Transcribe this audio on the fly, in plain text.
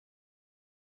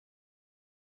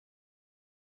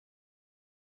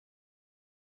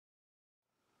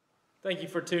Thank you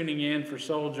for tuning in for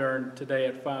SoulJourn today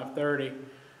at 5:30.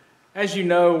 As you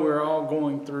know, we're all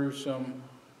going through some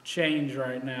change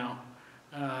right now.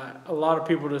 A lot of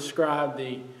people describe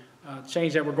the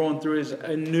change that we're going through as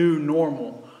a new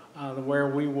normal, where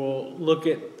we will look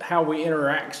at how we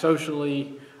interact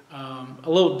socially a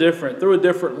little different, through a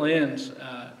different lens,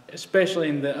 especially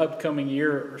in the upcoming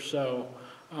year or so.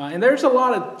 And there's a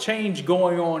lot of change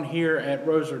going on here at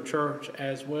Roser Church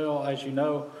as well. As you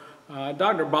know,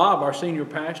 Dr. Bob, our senior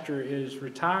pastor, is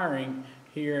retiring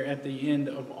here at the end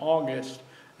of August.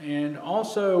 And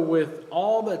also with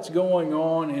all that's going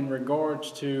on in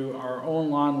regards to our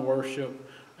online worship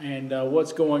and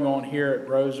what's going on here at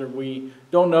Roser, we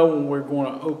don't know when we're going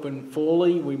to open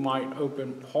fully. We might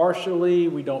open partially.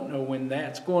 We don't know when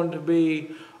that's going to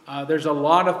be. There's a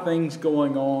lot of things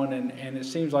going on, and it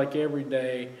seems like every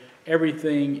day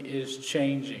everything is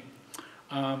changing.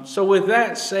 So with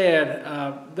that said,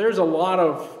 there's a lot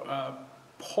of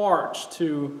parts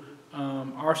to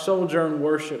our SoulJourn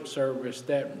worship service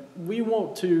that we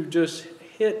want to just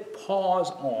hit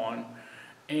pause on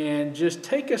and just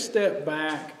take a step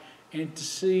back and to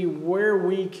see where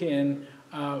we can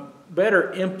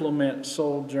better implement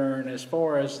SoulJourn as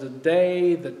far as the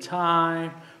day, the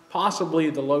time, possibly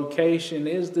the location.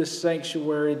 Is this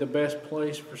sanctuary the best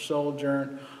place for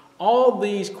SoulJourn? All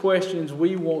these questions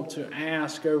we want to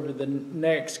ask over the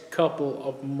next couple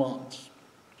of months.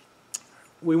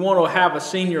 We want to have a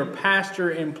senior pastor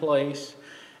in place,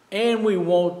 and we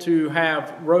want to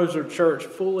have Roser Church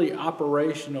fully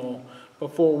operational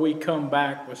before we come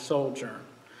back with SoulJourn.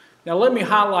 Now let me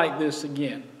highlight this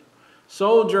again.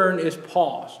 SoulJourn is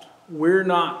paused. We're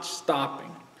not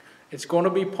stopping. It's going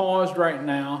to be paused right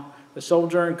now. The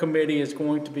SoulJourn committee is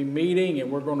going to be meeting,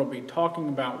 and we're going to be talking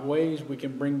about ways we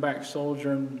can bring back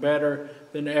SoulJourn better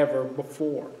than ever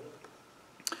before.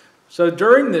 So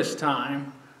during this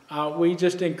time, we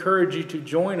just encourage you to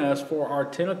join us for our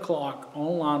 10 o'clock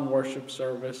online worship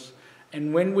service.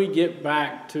 And when we get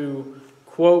back to,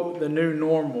 quote, the new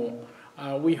normal,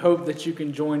 we hope that you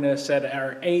can join us at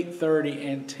our 8:30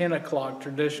 and 10 o'clock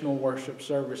traditional worship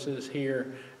services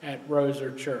here at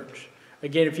Roser Church.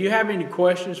 Again, if you have any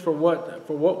questions for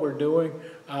what we're doing,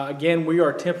 again, we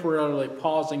are temporarily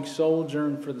pausing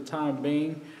SoulJourn for the time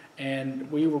being,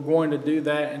 and we were going to do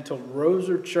that until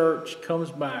Roser Church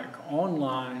comes back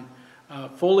online,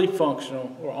 fully functional,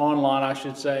 or online, I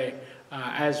should say,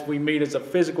 as we meet as a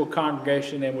physical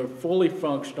congregation and we're fully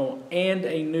functional, and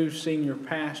a new senior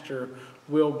pastor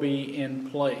will be in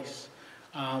place.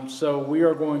 So we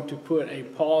are going to put a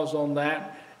pause on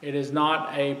that. It is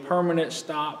not a permanent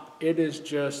stop. It is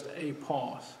just a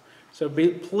pause. So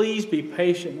please be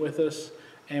patient with us,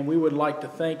 and we would like to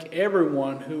thank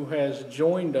everyone who has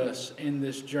joined us in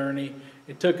this journey.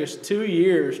 It took us 2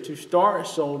 years to start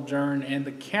SoulJourn, and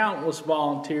the countless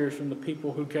volunteers, from the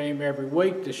people who came every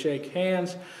week to shake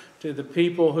hands, to the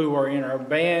people who are in our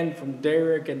band, from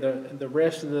Derek and the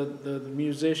rest of the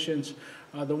musicians,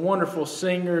 the wonderful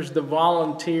singers, the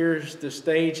volunteers, the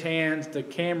stage hands, the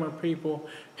camera people,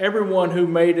 everyone who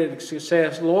made it a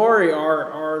success. Lori,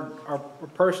 our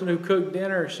person who cooked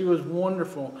dinner, she was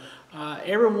wonderful.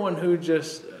 Everyone who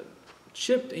just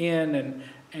chipped in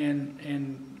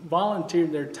and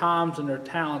volunteered their times and their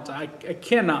talents, I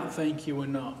cannot thank you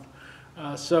enough.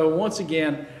 So once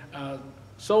again,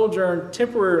 SoulJourn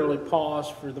temporarily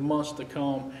paused for the months to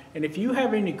come. And if you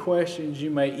have any questions, you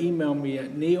may email me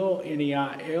at Neil,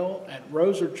 N-E-I-L, at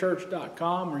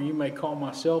roserchurch.com, or you may call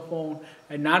my cell phone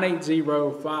at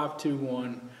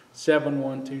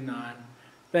 980-521-7129.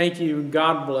 Thank you, and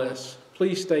God bless.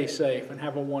 Please stay safe and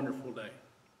have a wonderful day.